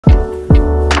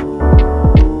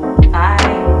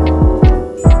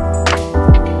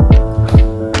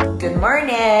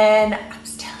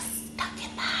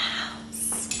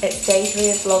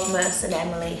literally a Vlogmas and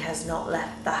Emily has not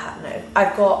left the hat. No,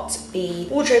 I've got the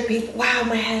wardrobe people. Wow,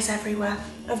 my hair's everywhere.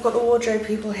 I've got the wardrobe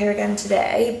people here again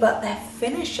today, but they're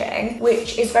finishing,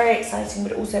 which is very exciting,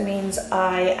 but it also means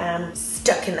I am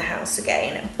stuck in the house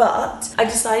again. But I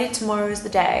decided tomorrow is the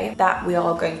day that we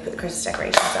are going to put the Christmas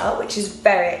decorations up, which is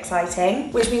very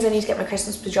exciting, which means I need to get my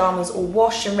Christmas pajamas all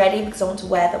washed and ready because I want to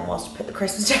wear them whilst I put the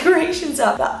Christmas decorations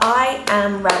up. But I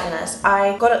am ravenous.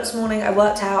 I got up this morning, I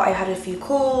worked out, I had a few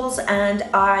calls, and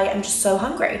I am just so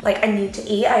hungry. Like, I need to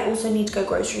eat. I also need to go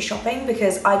grocery shopping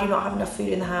because I do not have enough food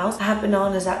in the house. I have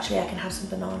bananas, actually. I can have some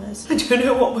bananas. I don't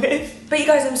know what with. But you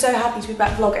guys, I'm so happy to be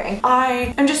back vlogging.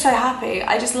 I am just so happy.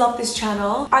 I just love this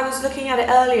channel. I was looking at it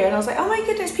earlier and I was like, oh my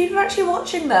goodness, people are actually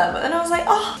watching them. And I was like,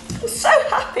 oh, I'm so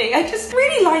happy. I just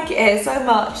really like it here so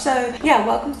much. So yeah,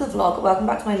 welcome to the vlog. Welcome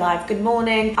back to my life. Good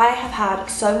morning. I have had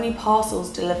so many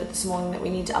parcels delivered this morning that we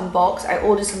need to unbox. I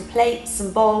ordered some plates,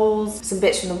 some bowls, some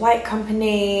bits from the White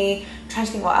Company. I'm trying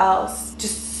to think what else.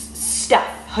 Just stuff,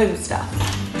 home stuff.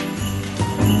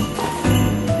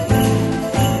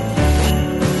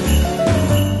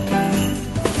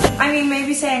 I mean,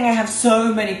 maybe saying I have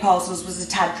so many parcels was a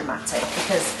tad dramatic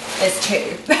because there's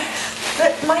two.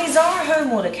 But my Zara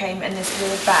Home order came in this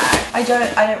weird bag. I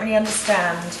don't really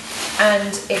understand,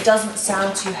 and it doesn't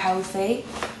sound too healthy.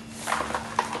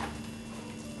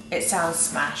 It sounds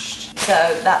smashed. So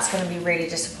that's going to be really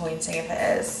disappointing if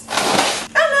it is.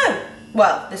 Oh no!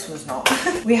 Well, this one's not.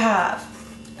 We have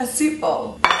a soup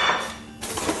bowl.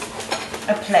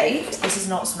 A plate. This is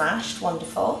not smashed.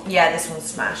 Wonderful. Yeah, this one's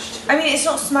smashed. I mean, it's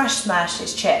not smashed,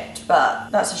 it's chipped, but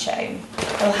that's a shame.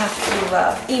 I'll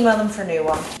have to email them for a new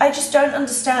one. I just don't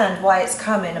understand why it's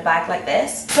come in a bag like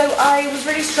this. So I was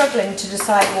really struggling to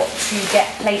decide what to get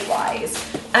plate-wise.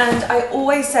 And I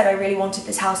always said I really wanted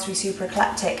this house to be super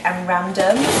eclectic and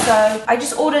random. So I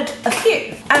just ordered a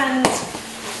few. And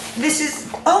this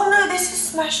is, oh no, this is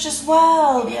smashed as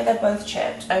well. Yeah, they're both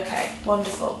chipped. Okay,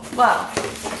 wonderful. Well,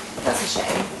 that's a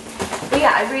shame. But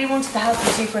yeah, I really wanted the house to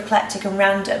be super eclectic and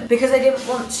random because I didn't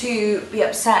want to be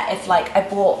upset if like I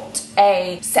bought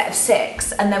a set of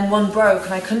 6 and then one broke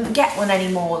and I couldn't get one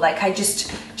anymore. Like I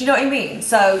just, do you know what I mean?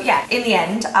 So yeah, in the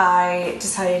end, I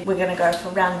decided we're gonna go for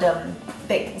random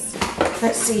things.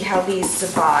 Let's see how these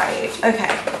survived.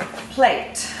 Okay,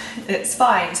 plate. It's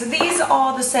fine. So these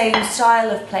are the same style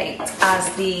of plate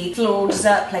as the floral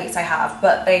dessert plates I have,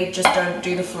 but they just don't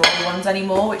do the floral ones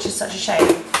anymore, which is such a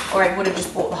shame. Or I would have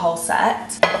just bought the whole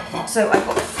set. So I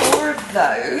got 4 of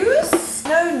those.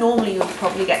 No, normally you would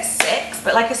probably get 6,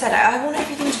 but like I said, I want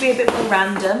everything to be a bit more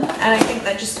random, and I think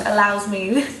that just allows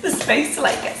me the space to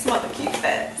like get some other cute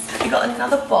bits. I got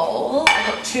another bowl. I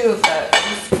got 2 of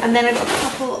those, and then I got a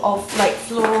couple of like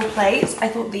floral plates. I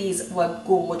thought these were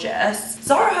gorgeous.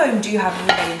 Zara Home do have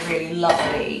really, really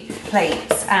lovely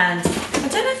plates, and I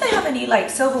don't know if they have any like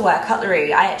silverware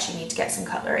cutlery. I actually need to get some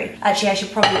cutlery. Actually, I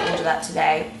should probably order that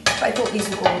today. But I thought these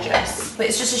were gorgeous. But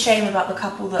it's just a shame about the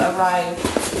couple that arrived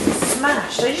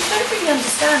smashed. I just don't really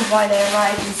understand why they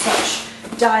arrived in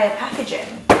such dire packaging.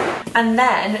 And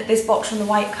then this box from the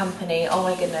White Company, oh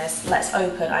my goodness, let's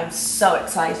open. I'm so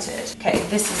excited. Okay,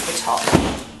 this is the top.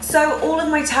 So all of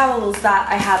my towels that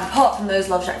I have, apart from those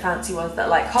Love Shack fancy ones that are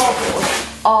like cardboard,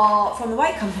 are from the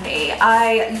White Company.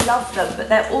 I love them, but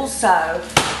they're also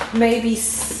maybe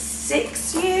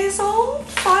 6 years old,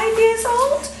 5 years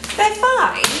old. They're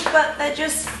fine, but they're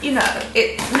just, you know,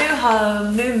 new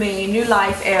home, new me, new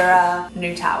life era,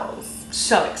 new towels.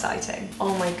 So exciting.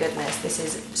 Oh my goodness, this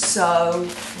is so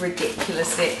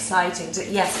ridiculously exciting.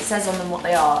 Yes, it says on them what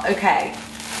they are. Okay.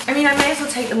 I mean, I may as well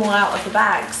take them all out of the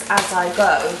bags as I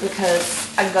go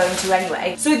because I'm going to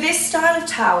anyway. So this style of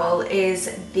towel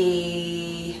is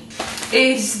the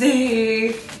here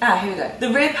we go.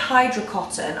 The Rib Hydro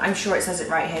Cotton. I'm sure it says it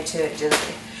right here too, doesn't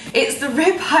it? It's the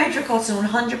Rib Hydro Cotton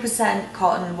 100%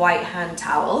 cotton white hand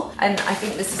towel, and I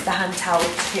think this is the hand towel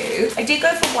too. I did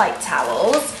go for white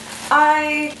towels.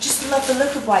 I just love the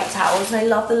look of white towels and I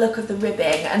love the look of the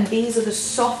ribbing, and these are the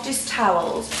softest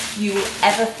towels you will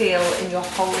ever feel in your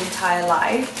whole entire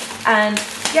life. And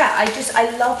yeah,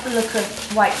 I love the look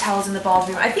of white towels in the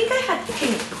bathroom. I think I had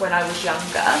pink when I was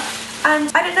younger.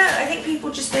 And I don't know, I think people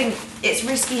just think it's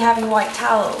risky having white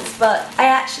towels, but I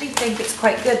actually think it's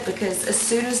quite good because as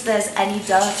soon as there's any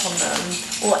dirt on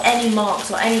them or any marks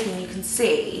or anything you can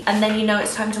see, and then you know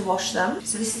it's time to wash them.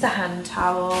 So this is the hand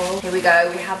towel. Here we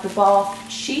go, we have the bath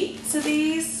sheets. Are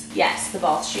these? Yes, the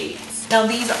bath sheets. Now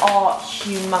these are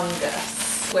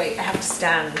humongous. Wait, I have to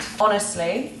stand.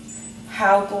 Honestly,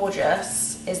 how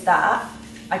gorgeous is that?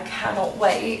 I cannot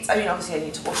wait. I mean, obviously I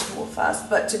need to wash them all first,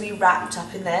 but to be wrapped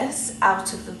up in this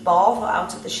out of the bath or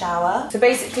out of the shower. So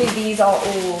basically these are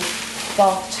all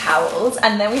bath towels,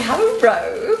 and then we have a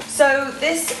robe. So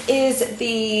this is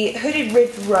the hooded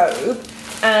ribbed robe,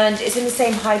 and it's in the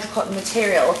same hydrocotton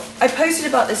material. I posted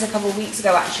about this a couple of weeks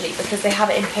ago actually, because they have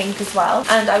it in pink as well,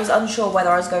 and I was unsure whether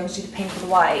I was going to do the pink or the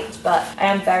white, but I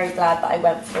am very glad that I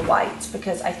went for the white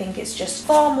because I think it's just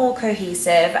far more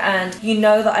cohesive, and you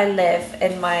know that I live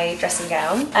in my dressing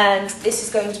gown, and this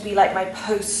is going to be like my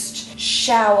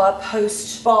post-shower,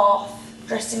 post-bath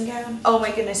dressing gown. Oh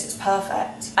my goodness, it's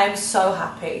perfect. I'm so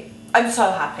happy. I'm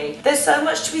so happy. There's so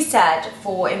much to be said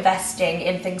for investing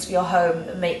in things for your home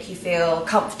that make you feel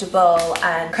comfortable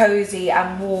and cozy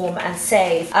and warm and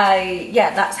safe.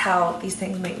 Yeah, that's how these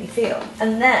things make me feel.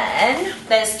 And then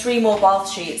there's 3 more bath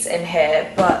sheets in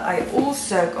here, but I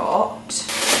also got,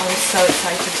 I'm so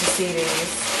excited to see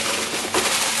these.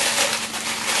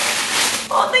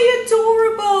 Aren't they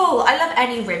adorable? I love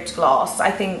any ribbed gloss,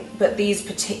 I think, but these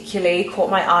particularly caught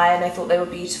my eye and I thought they were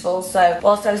beautiful. So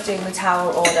whilst I was doing the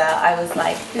towel order, I was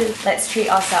like, let's treat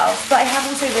ourselves. But I have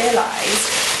also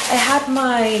realised I had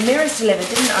my mirrors delivered,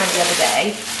 didn't I, the other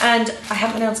day? And I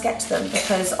haven't been able to get to them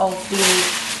because of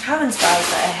the Karen styles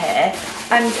that are here,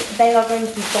 and they are going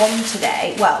to be gone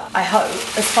today. Well, I hope.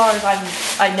 As far as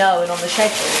I know and on the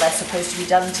schedule, they're supposed to be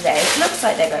done today. It looks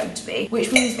like they're going to be,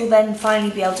 which means we'll then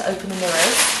finally be able to open the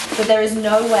mirrors. But there is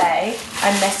no way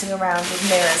I'm messing around with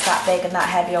mirrors that big and that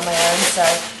heavy on my own, so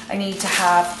I need to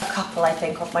have a couple, I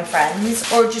think, of my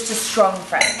friends, or just a strong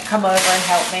friend, come over and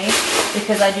help me,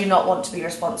 because I do not want to be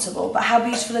responsible. But how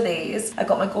beautiful are these? I've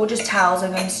got my gorgeous towels.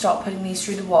 I'm going to start putting these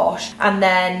through the wash, and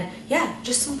then, yeah,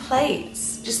 just some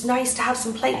plates. Just nice to have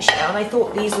some plates, you know, and I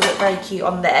thought these would look very cute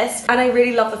on this. And I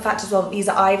really love the fact as well that these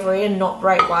are ivory and not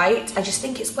bright white. I just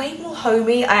think it's way more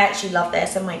homey. I actually love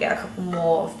this. I might get a couple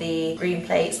more of the green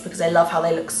plates because I love how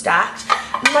they look stacked.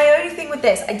 My only thing with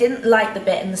this, I didn't like the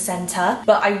bit in the center,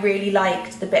 but I really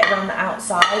liked the bit around the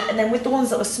outside. And then with the ones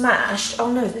that were smashed,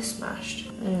 oh no, this smashed.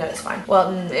 No, it's fine.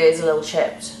 Well, it is a little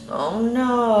chipped. Oh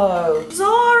no.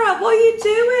 Zara, what are you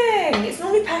doing? It's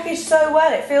normally packaged so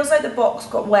well. It feels like the box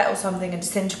got wet or something and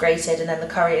disintegrated, and then the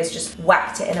courier's just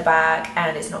whacked it in a bag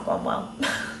and it's not gone well.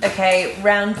 Okay,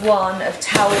 round 1 of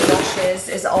towel washes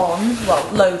is on.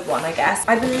 Well, load 1, I guess.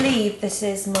 I believe this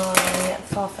is my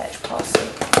Farfetch parcel.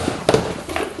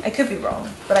 I could be wrong,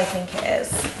 but I think it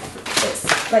is.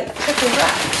 It's like triple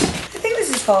wrapped. I think this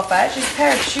is Farfetch. It's a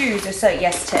pair of shoes or so.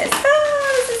 Yes, it is.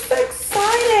 Ah, this is so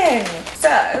exciting. So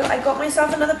I got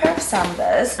myself another pair of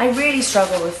Sambas. I really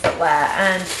struggle with footwear,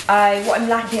 and what I'm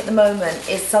lacking at the moment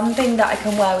is something that I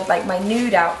can wear with like my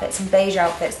nude outfits and beige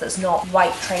outfits that's not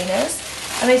white trainers.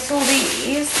 And I saw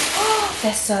these. Oh,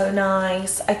 they're so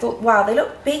nice. I thought, wow, they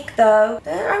look big though.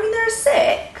 I mean, they're a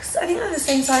 6. I think they're the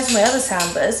same size as my other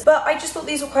Sambas, but I just thought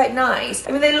these were quite nice.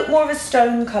 I mean, they look more of a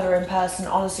stone colour in person,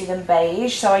 honestly, than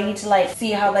beige, so I need to like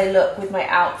see how they look with my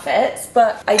outfits,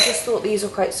 but I just thought these were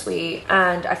quite sweet,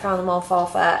 and I found them on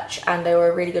Farfetch, and they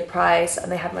were a really good price,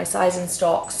 and they had my size in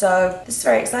stock, so this is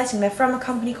very exciting. They're from a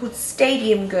company called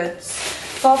Stadium Goods.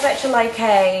 Farfetch are like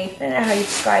I don't know how you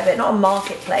describe it, not a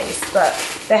marketplace, but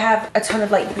they have a ton of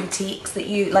like boutiques that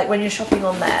you, like when you're shopping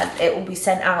on there, it will be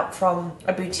sent out from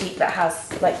a boutique that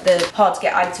has like the hard to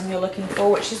get item you're looking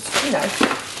for, which is, you know,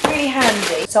 really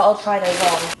handy. So I'll try those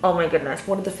on. Oh my goodness,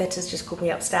 one of the fitters just called me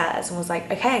upstairs and was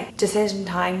like, okay, decision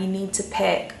time, you need to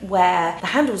pick where the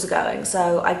handles are going.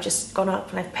 So I've just gone up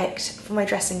and I've picked for my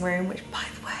dressing room, which by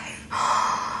the way,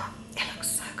 it looks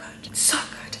so good. So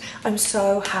good. I'm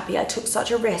so happy. I took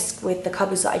such a risk with the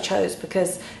cupboards that I chose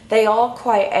because they are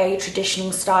quite a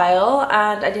traditional style,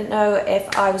 and I didn't know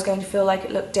if I was going to feel like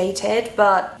it looked dated,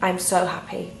 but I'm so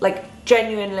happy. Like,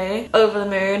 genuinely over the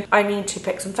moon. I need to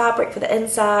pick some fabric for the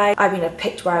inside. I mean, I've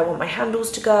picked where I want my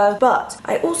handles to go, but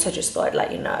I also just thought I'd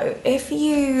let you know, if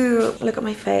you look at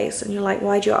my face and you're like,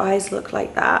 why do your eyes look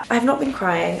like that? I've not been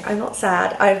crying. I'm not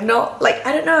sad. I've not, like,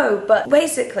 I don't know, but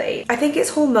basically I think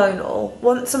it's hormonal.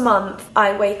 Once a month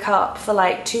I wake up for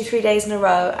like 2-3 days in a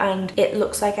row and it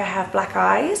looks like I have black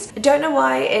eyes. I don't know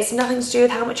why. It's nothing to do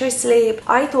with how much I sleep.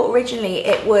 I thought originally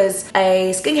it was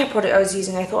a skincare product I was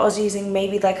using. I thought I was using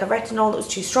maybe like a retinol that was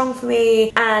too strong for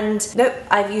me, and nope,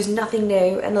 I've used nothing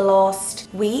new in the last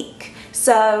week.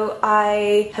 So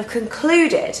I have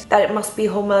concluded that it must be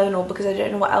hormonal because I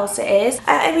don't know what else it is.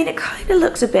 I mean, it kind of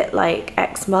looks a bit like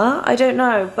eczema. I don't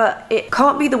know, but it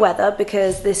can't be the weather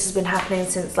because this has been happening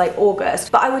since like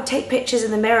August. But I would take pictures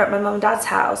in the mirror at my mum and dad's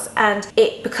house, and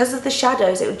because of the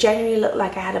shadows, it would genuinely look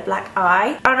like I had a black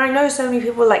eye. And I know so many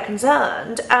people were like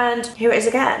concerned, and here it is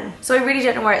again. So I really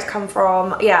don't know where it's come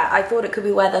from. Yeah, I thought it could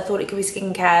be weather, thought it could be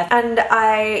skincare. And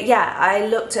I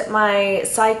looked at my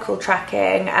cycle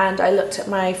tracking, and I looked looked at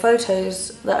my photos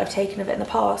that I've taken of it in the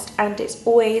past, and it's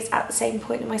always at the same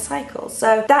point in my cycle.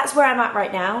 So that's where I'm at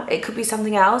right now. It could be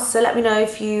something else, so let me know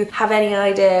if you have any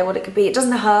idea what it could be. It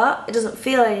doesn't hurt, it doesn't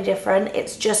feel any different,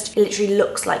 it's just, it literally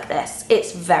looks like this.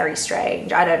 It's very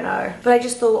strange, I don't know. But I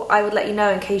just thought I would let you know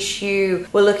in case you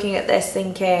were looking at this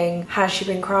thinking, has she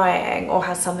been crying or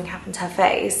has something happened to her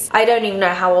face? I don't even know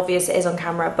how obvious it is on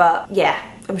camera, but yeah,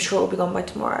 I'm sure it'll be gone by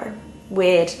tomorrow.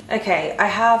 Weird. Okay, I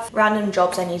have random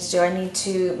jobs I need to do. I need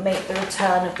to make the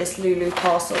return of this Lulu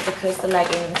parcel because the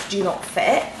leggings do not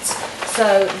fit.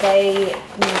 So they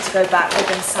need to go back. They've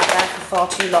been sat there for far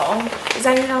too long. Is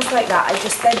anyone else like that?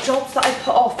 They're jobs that I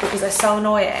put off because they're so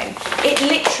annoying. It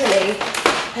literally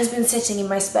has been sitting in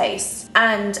my space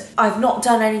and I've not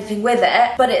done anything with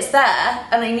it, but it's there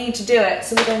and I need to do it.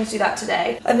 So we're going to do that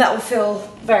today. And that will feel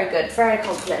very good, very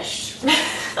accomplished.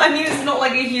 I mean, it's not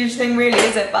like a huge thing really,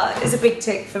 is it? But it's a big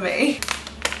tick for me.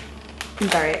 I'm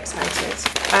very excited.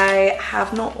 I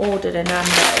have not ordered a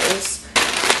Nando's.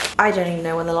 I don't even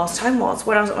know when the last time was.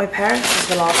 When I was at my parents' was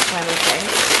the last time, I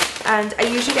think. And I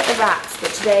usually get the wraps,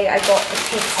 but today I got the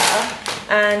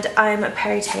pitta, and I'm a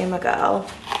Peri Tamer girl.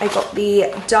 I got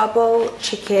the double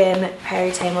chicken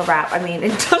Peri Tamer wrap. I mean,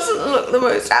 it doesn't look the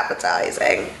most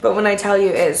appetizing, but when I tell you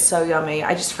it is so yummy,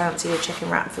 I just fancy a chicken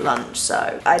wrap for lunch,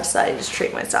 so I decided to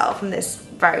treat myself, and this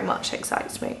very much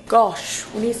excites me. Gosh,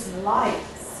 we need some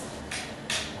lights.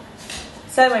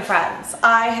 So my friends,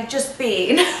 I have just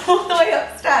been all the way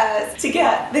upstairs to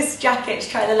get this jacket to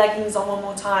try the leggings on one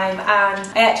more time,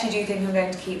 and I actually do think I'm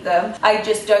going to keep them. I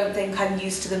just don't think I'm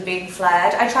used to them being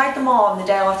flared. I tried them on the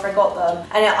day after I got them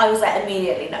and I was like,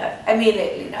 immediately no,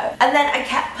 immediately no. And then I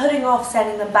kept putting off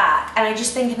sending them back, and I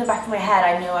just think in the back of my head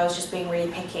I knew I was just being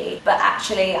really picky, but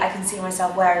actually I can see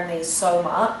myself wearing these so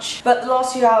much. But the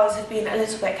last few hours have been a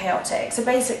little bit chaotic. So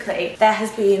basically there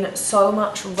has been so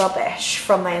much rubbish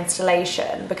from my installation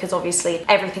because obviously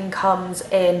everything comes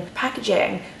in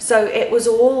packaging, so it was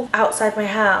all outside my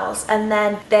house, and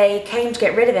then they came to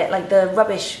get rid of it, like the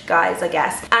rubbish guys I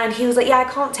guess, and he was like, yeah, I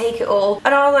can't take it all.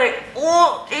 And I was like,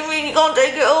 what do you mean you can't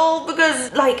take it all?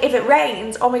 Because like if it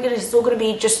rains, oh my goodness, it's all gonna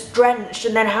be just drenched,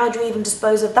 and then how do you even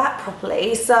dispose of that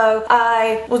properly? So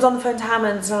I was on the phone to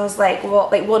Hammonds and I was like, what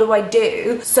do I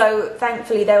do? So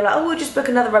thankfully they were like, oh, we'll just book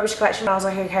another rubbish collection. And I was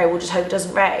like, okay, we'll just hope it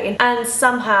doesn't rain. And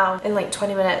somehow in like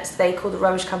 20 minutes they called the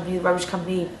rubbish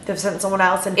company, they've sent someone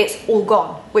else, and it's all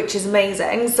gone, which is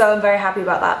amazing. So I'm very happy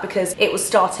about that because it was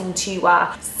starting to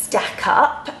stack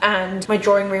up, and my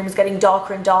drawing room was getting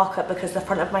darker and darker because the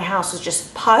front of my house was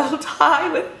just piled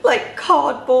high with like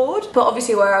cardboard, but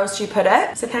obviously where else do you put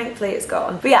it? So thankfully it's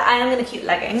gone. But yeah, I am gonna keep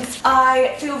leggings.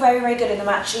 I feel very, very good in them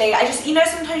actually. I just, you know,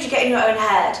 sometimes you get in your own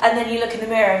head and then you look in the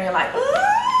mirror and you're like,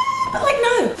 but like,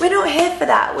 no, we're not here for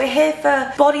that. We're here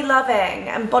for body loving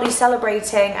and body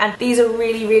celebrating, and these are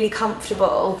really, really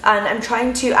comfortable. And I'm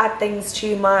trying to add things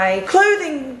to my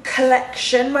clothing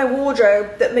collection, my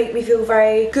wardrobe, that make me feel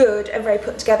very good and very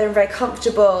put together and very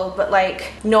comfortable, but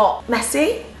like not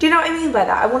messy. Do you know what I mean by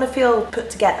that? I want to feel put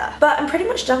together. But I'm pretty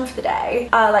much done for the day,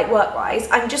 like work-wise.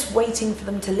 I'm just waiting for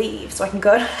them to leave so I can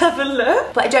go and have a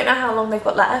look. But I don't know how long they've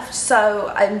got left,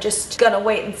 so I'm just gonna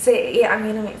wait and see. I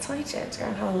mean, I'm excited to go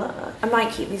and have a look. I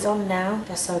might keep these on now.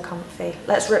 They're so comfy.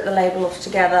 Let's rip the label off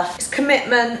together. It's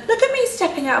commitment. Look at me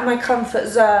stepping out of my comfort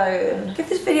zone. Give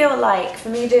this video a like for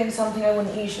me doing something I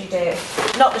wouldn't usually do.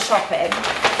 Not the shopping.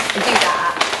 I do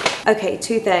that. Okay,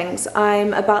 two things.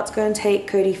 I'm about to go and take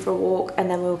Cody for a walk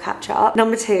and then we'll catch up.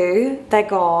 Number two, they're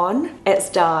gone. It's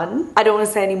done. I don't want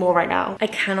to say any more right now. I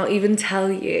cannot even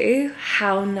tell you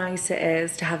how nice it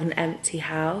is to have an empty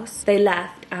house. They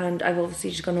left and I've obviously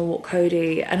just gone to walk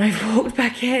Cody and I've walked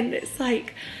back in. It's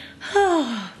like,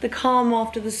 the calm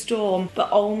after the storm. But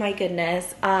oh my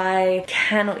goodness, I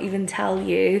cannot even tell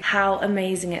you how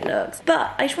amazing it looks.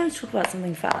 But I just want to talk about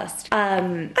something first. I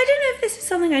don't know if this is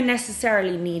something I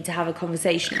necessarily need to have a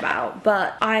conversation about,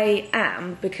 but I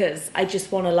am, because I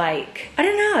just want to like, I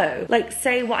don't know, like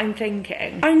say what I'm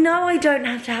thinking. I know I don't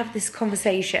have to have this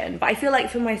conversation, but I feel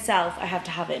like for myself I have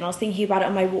to have it. And I was thinking about it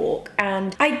on my walk,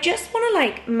 and I just want to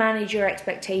like manage your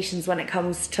expectations when it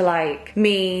comes to like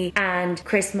me and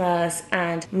Christmas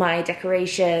and my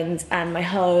decorations and my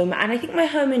home, and I think my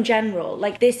home in general.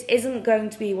 Like, this isn't going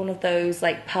to be one of those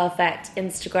like perfect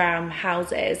Instagram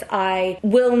houses. I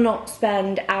will not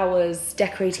spend hours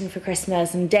decorating for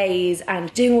Christmas and days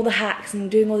and doing all the hacks and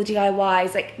doing all the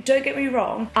DIYs. Like, don't get me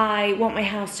wrong, I want my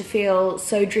house to feel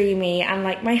so dreamy and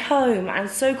like my home and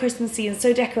so Christmassy and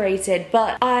so decorated,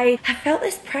 but I have felt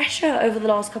this pressure over the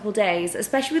last couple of days,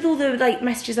 especially with all the like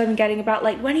messages I've been getting about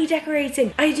like, when are you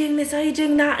decorating? Are you doing this? Are you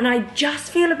doing that? and I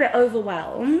just feel a bit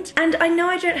overwhelmed. And I know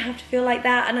I don't have to feel like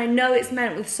that, and I know it's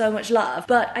meant with so much love,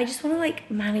 but I just want to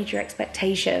like manage your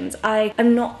expectations. I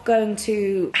am not going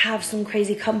to have some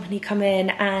crazy company come in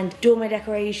and do all my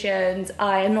decorations.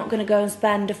 I am not going to go and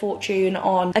spend a fortune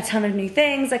on a ton of new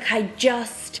things. Like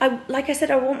like I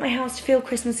said, I want my house to feel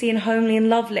Christmassy and homely and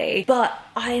lovely, but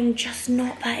I am just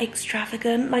not that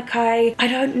extravagant. Like I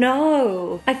don't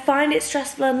know. I find it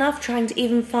stressful enough trying to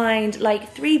even find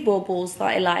like 3 baubles that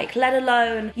I like, let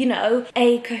alone, you know,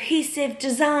 a cohesive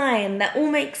design that all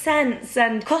makes sense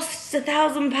and costs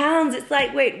 £1,000. It's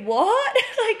like, wait, what?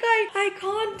 Like I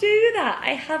can't do that.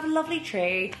 I have a lovely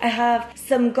tree. I have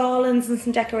some garlands and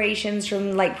some decorations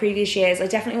from like previous years. I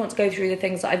definitely want to go through the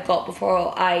things that I've got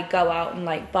before I go out and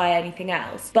like buy anything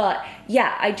else. But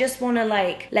yeah, I just want to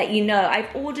like let you know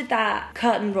I've ordered that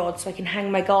curtain rod so I can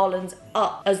hang my garlands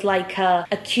up as like a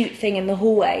cute thing in the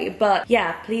hallway. But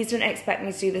yeah, please don't expect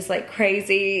me to do this like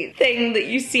crazy thing that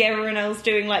you see everyone else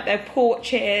doing, like their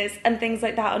porches and things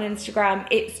like that on Instagram.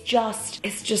 It's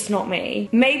just not me.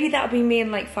 Maybe that'll be me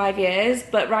in like 5 years,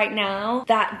 but right now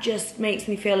that just makes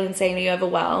me feel insanely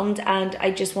overwhelmed, and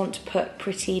I just want to put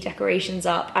pretty decorations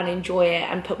up and enjoy it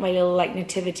and put my little like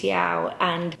nativity out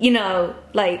and, you know,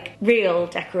 like real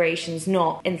decorations,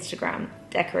 not Instagram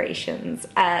decorations.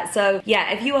 So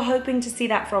yeah, if you were hoping to see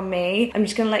that from me, I'm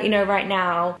just gonna let you know right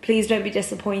now, please don't be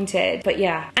disappointed. But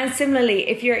yeah, and similarly,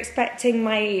 if you're expecting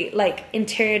my like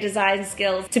interior design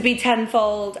skills to be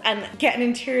tenfold and get an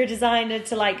interior designer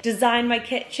to like design my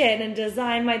kitchen and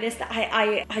design my this,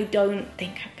 I don't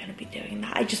think I'm gonna be doing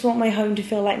that. I just want my home to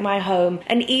feel like my home,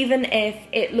 and even if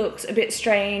it looks a bit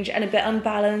strange and a bit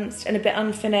unbalanced and a bit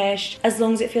unfinished, as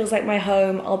long as it feels like my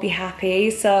home, I'll be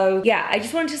happy. So yeah, I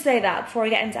just wanted to say that before I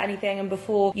get into anything and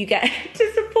before you get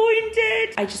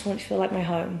disappointed. I just want to feel like my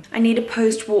home. I need a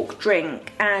post-walk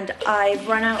drink, and I've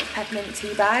run out of peppermint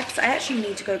tea bags. I actually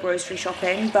need to go grocery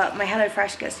shopping, but my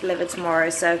HelloFresh gets delivered tomorrow,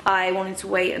 so I wanted to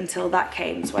wait until that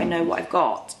came so I know what I've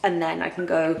got, and then I can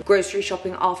go grocery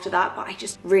shopping after that. But I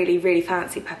just really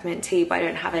fancy peppermint tea, but I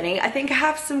don't have any. I think I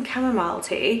have some chamomile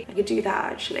tea. I could do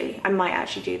that actually. I might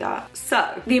actually do that.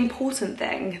 So the important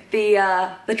thing,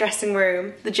 the dressing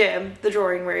room, the gym, the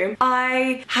drawing room.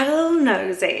 I had a little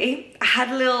nosy. I had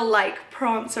a little like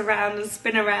prance around and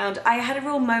spin around. I had a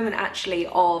real moment actually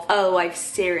of, oh, I've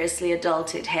seriously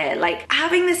adulted here. Like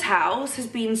having this house has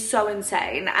been so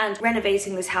insane, and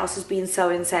renovating this house has been so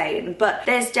insane, but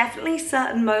there's definitely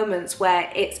certain moments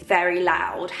where it's very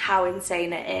loud how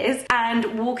insane it is.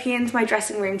 And walking into my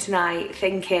dressing room tonight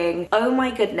thinking, oh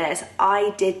my goodness,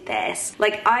 I did this.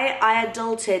 Like I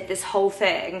adulted this whole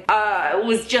thing. It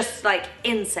was just like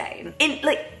insane.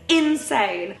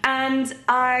 Insane. And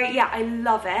I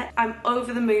love it. I'm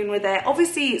over the moon with it.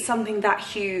 Obviously something that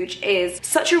huge is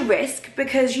such a risk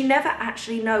because you never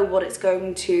actually know what it's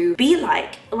going to be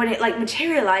like when it like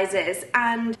materializes,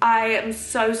 and I am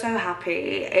so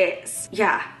happy.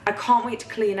 I can't wait to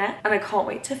clean it and I can't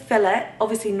wait to fill it.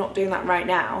 Obviously not doing that right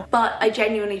now, but I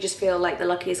genuinely just feel like the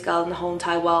luckiest girl in the whole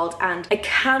entire world, and I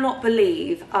cannot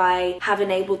believe I have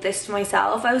enabled this for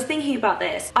myself. I was thinking about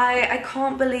this. I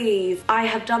can't believe I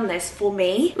have done this for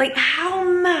me. Like how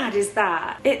mad is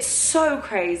that? It's so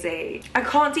crazy. I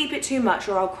can't deep it too much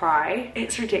or I'll cry.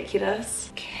 It's ridiculous.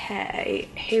 Okay,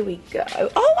 here we go.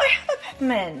 Oh, I have a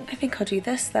peppermint. I think I'll do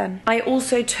this then. I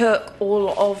also took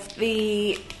all of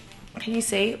the, can you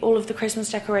see, all of the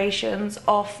Christmas decorations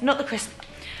off, not the Christmas,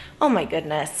 oh my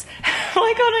goodness.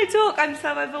 Why can't I talk? I'm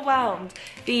so overwhelmed.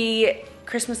 The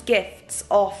Christmas gifts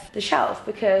off the shelf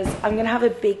because I'm gonna have a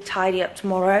big tidy up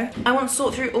tomorrow. I want to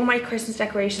sort through all my Christmas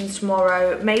decorations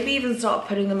tomorrow, maybe even start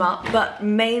putting them up, but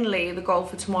mainly the goal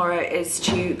for tomorrow is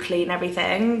to clean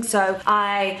everything. So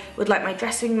I would like my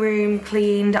dressing room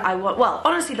cleaned. I want, well,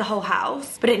 honestly the whole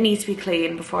house, but it needs to be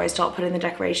clean before I start putting the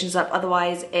decorations up,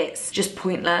 otherwise it's just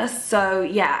pointless. So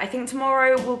yeah, I think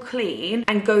tomorrow we'll clean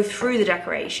and go through the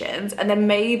decorations, and then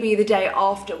maybe the day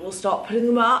after we'll start putting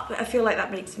them up. I feel like that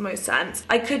makes the most sense.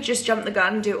 I could just jump the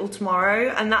gun and do it all tomorrow,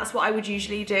 and that's what I would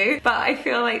usually do, but I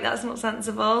feel like that's not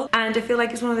sensible. And I feel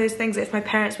like it's one of those things that if my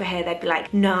parents were here, they'd be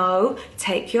like, no,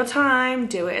 take your time,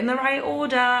 do it in the right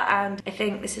order. And I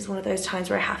think this is one of those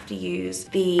times where I have to use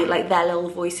the like their little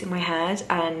voice in my head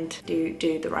and do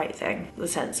the right thing, the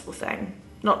sensible thing.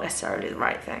 Not necessarily the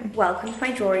right thing. Welcome to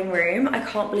my drawing room. I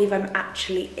can't believe I'm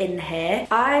actually in here.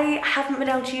 I haven't been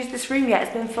able to use this room yet.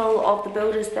 It's been full of the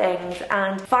builder's things,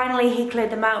 and finally he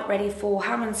cleared them out ready for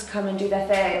Hammonds to come and do their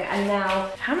thing, and now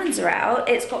Hammonds are out.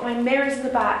 It's got my mirrors in the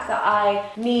back that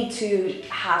I need to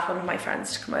have one of my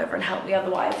friends to come over and help me,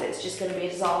 otherwise it's just gonna be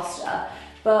a disaster.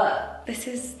 But this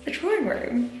is the drawing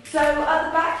room. So at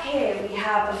the back here we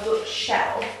have a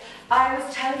bookshelf. I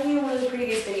was telling you in one of the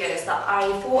previous videos that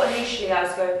I thought initially I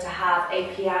was going to have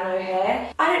a piano here.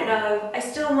 I don't know, I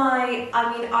still might.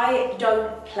 I mean, I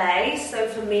don't play, so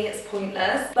for me it's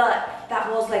pointless, but that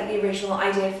was like the original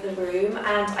idea for the room,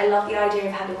 and I love the idea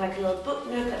of having like a little book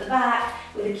nook at the back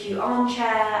with a cute armchair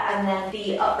and then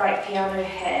the upright piano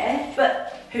here,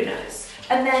 but who knows.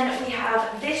 And then we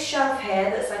have this shelf here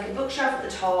that's like a bookshelf at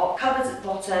the top, cupboards at the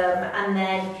bottom, and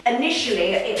then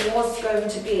initially it was going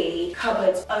to be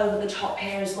cupboards over the top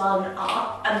here as well and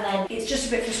up, and then it's just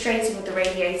a bit frustrating with the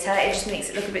radiator. It just makes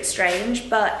it look a bit strange,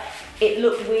 but it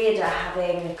looked weirder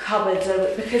having cupboards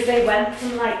over, because they went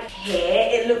from like here,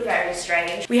 it looked very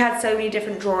strange. We had so many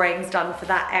different drawings done for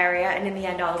that area, and in the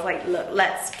end I was like, look,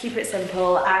 let's keep it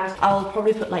simple, and I'll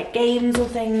probably put like games or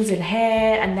things in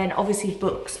here, and then obviously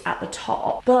books at the top.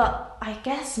 But I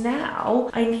guess now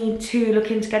I need to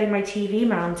look into getting my TV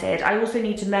mounted. I also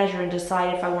need to measure and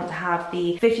decide if I want to have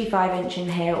the 55-inch in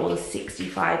here or the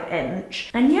 65-inch.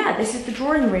 And yeah, this is the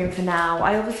drawing room for now.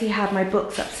 I obviously have my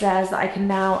books upstairs that I can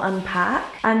now unpack,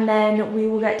 and then we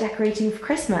will get decorating for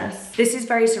Christmas. This is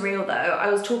very surreal though.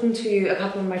 I was talking to a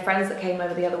couple of my friends that came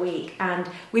over the other week, and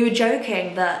we were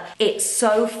joking that it's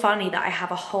so funny that I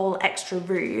have a whole extra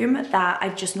room that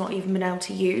I've just not even been able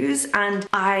to use, and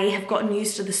I have gotten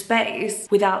used to the space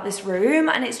without this room,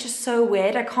 and it's just so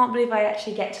weird. I can't believe I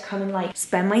actually get to come and like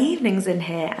spend my evenings in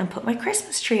here and put my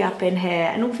Christmas tree up in here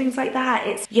and all things like that.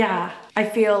 It's, yeah, I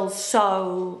feel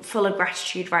so full of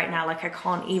gratitude right now, like I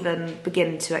can't even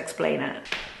begin to explain it.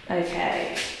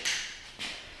 Okay.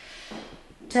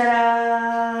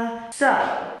 Ta-da!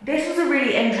 So, this was a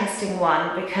really interesting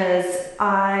one because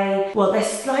well, there's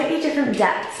slightly different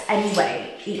depths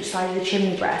anyway, each side of the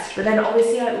chimney breast, but then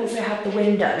obviously I also had the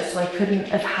windows, so I couldn't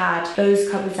have had those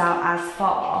cupboards out as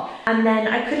far. And then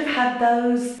I could have had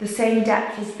those the same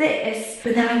depth as this,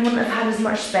 but then I wouldn't have had as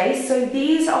much space. So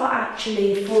these are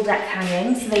actually full depth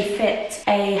hangings, so they fit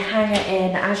a hanger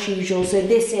in as usual. So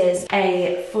this is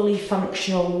a fully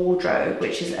functional wardrobe,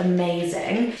 which is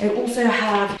amazing. I also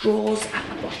have drawers at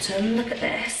the bottom, look at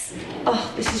this.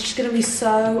 Oh, this is just gonna be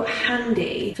so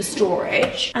handy for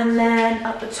storage. And then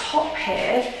at the top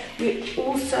here, we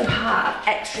also have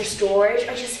extra storage.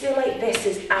 I just feel like this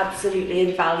is absolutely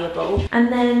invaluable.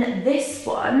 And then this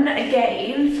one,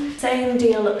 again, same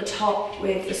deal at the top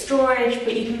with the storage,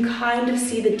 but you can kind of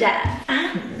see the depth.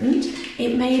 And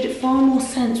it made far more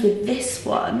sense with this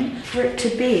one for it to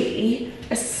be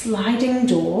a sliding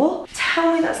door.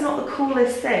 Tell me that's not the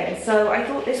coolest thing. So I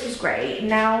thought this was great.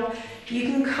 Now you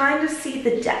can kind of see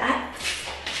the depth.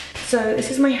 So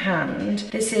this is my hand.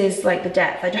 This is like the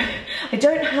depth. I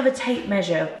don't have a tape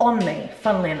measure on me,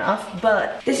 funnily enough,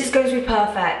 but this is going to be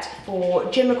perfect for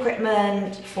gym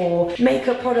equipment, for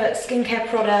makeup products, skincare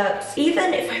products.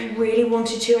 Even if I really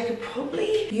wanted to, I could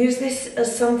probably use this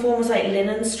as some form of like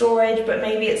linen storage, but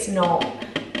maybe it's not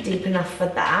deep enough for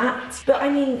that. But I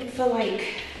mean, for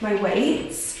like my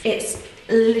weights, it's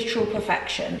literal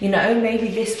perfection. You know, maybe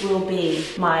this will be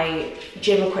my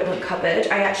gym equipment cupboard.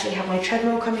 I actually have my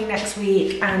treadmill coming next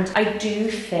week, and I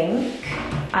do think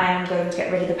I am going to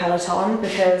get rid of the Peloton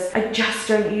because I just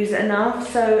don't use it enough.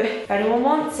 So if anyone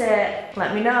wants it,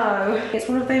 let me know. It's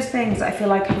one of those things I feel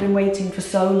like I've been waiting for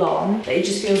so long that it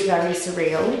just feels very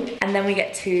surreal. And then we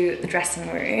get to the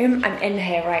dressing room. I'm in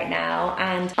here right now,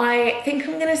 and I think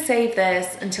I'm gonna save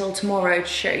this until tomorrow to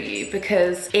show you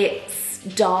because it's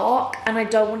dark and I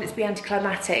don't want it to be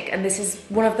anticlimactic, and this is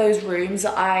one of those rooms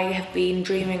that I have been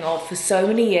dreaming of for so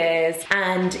many years.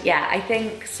 And yeah, I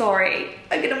think, sorry,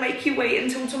 I'm gonna make you wait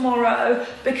until tomorrow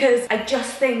because I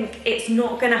just think it's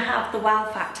not gonna have the wow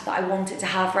factor that I want it to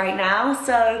have right now.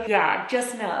 So yeah,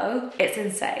 just know it's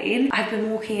insane. I've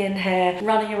been walking in here,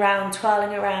 running around,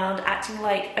 twirling around, acting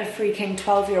like a freaking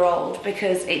 12-year-old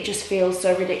because it just feels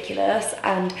so ridiculous,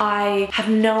 and I have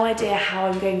no idea how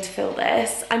I'm going to fill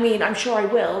this. I mean, I'm sure I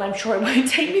will, and I'm sure it won't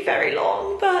take me very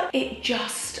long, but it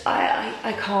just,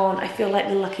 I can't. I feel like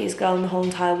the luckiest girl in the whole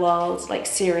entire world, like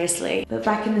seriously. But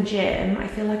back in the gym, I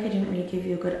feel like I didn't really give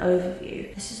you a good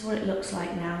overview. This is what it looks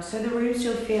like now. So the room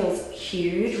still feels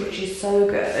huge, which is so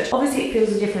good. Obviously it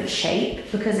feels a different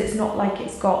shape because it's not like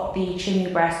it's got the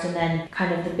chimney breast and then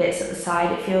kind of the bits at the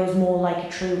side. It feels more like a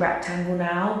true rectangle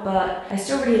now, but I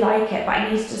still really like it. But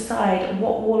I need to decide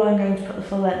what wall I'm going to put the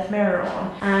full length mirror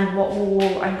on and what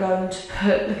wall I'm going to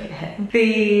put, look at it,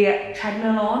 the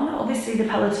treadmill on. Obviously the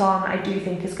Peloton I do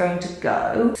think is going to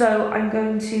go. So I'm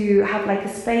going to have like a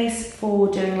space for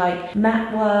doing like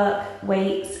mat work,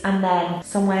 weights, and then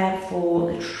somewhere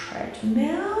for the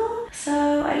treadmill.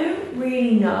 So I don't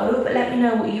really know, but let me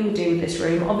know what you would do with this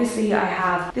room. Obviously I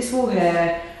have this wall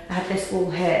here, I have this wall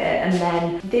here, and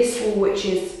then this wall, which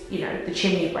is, you know, the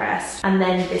chimney breast, and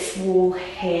then this wall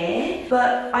here.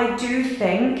 But I do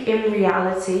think, in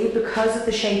reality, because of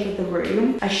the shape of the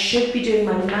room, I should be doing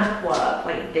my mat work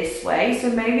like this way. So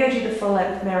maybe I do the full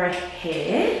length mirror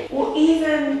here, or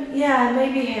even, yeah,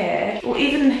 maybe here, or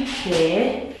even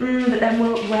here. But then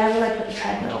where will I put the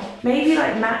treadmill? Maybe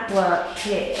like mat work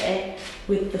here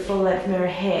with the full length mirror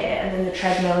here, and then the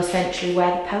treadmill essentially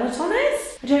where the Peloton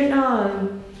is? I don't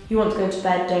know. You want to go to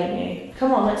bed, don't you?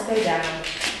 Come on, let's go down.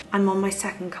 I'm on my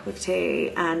second cup of tea,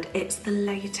 and it's the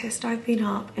latest I've been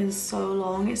up in so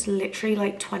long. It's literally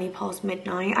like 20 past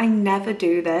midnight. I never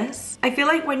do this. I feel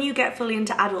like when you get fully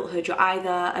into adulthood, you're either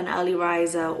an early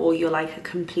riser or you're like a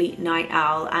complete night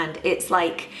owl, and it's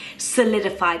like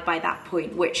solidified by that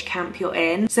point which camp you're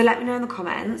in. So let me know in the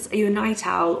comments, are you a night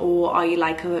owl or are you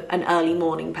like an early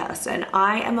morning person?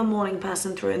 I am a morning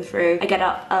person through and through. I get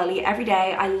up early every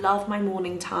day. I love my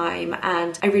morning time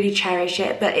and I really cherish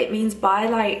it, but it means by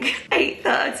like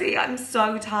 8:30 I'm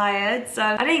so tired. So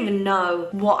I don't even know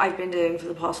what I've been doing for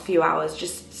the past few hours,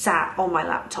 just sat on my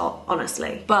laptop,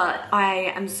 honestly. But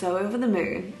I am so over the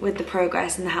moon with the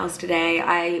progress in the house today.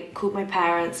 I called my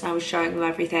parents and I was showing them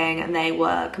everything, and they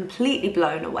were completely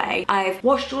blown away. I've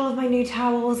washed all of my new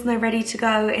towels and they're ready to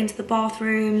go into the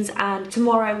bathrooms, and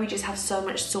tomorrow we just have so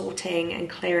much sorting and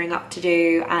clearing up to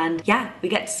do, and yeah, we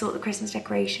get to sort the Christmas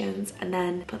decorations and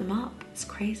then put them up. It's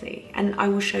crazy. And I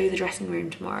will show you the dressing room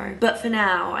tomorrow. But for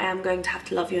now, I am going to have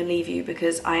to love you and leave you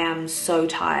because I am so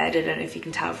tired. I don't know if you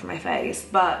can tell from my face.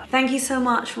 But thank you so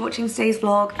much for watching today's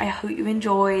vlog. I hope you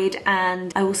enjoyed,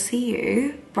 and I will see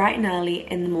you bright and early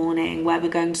in the morning where we're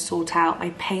going to sort out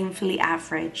my painfully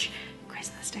average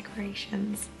Christmas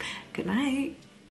decorations. Good night.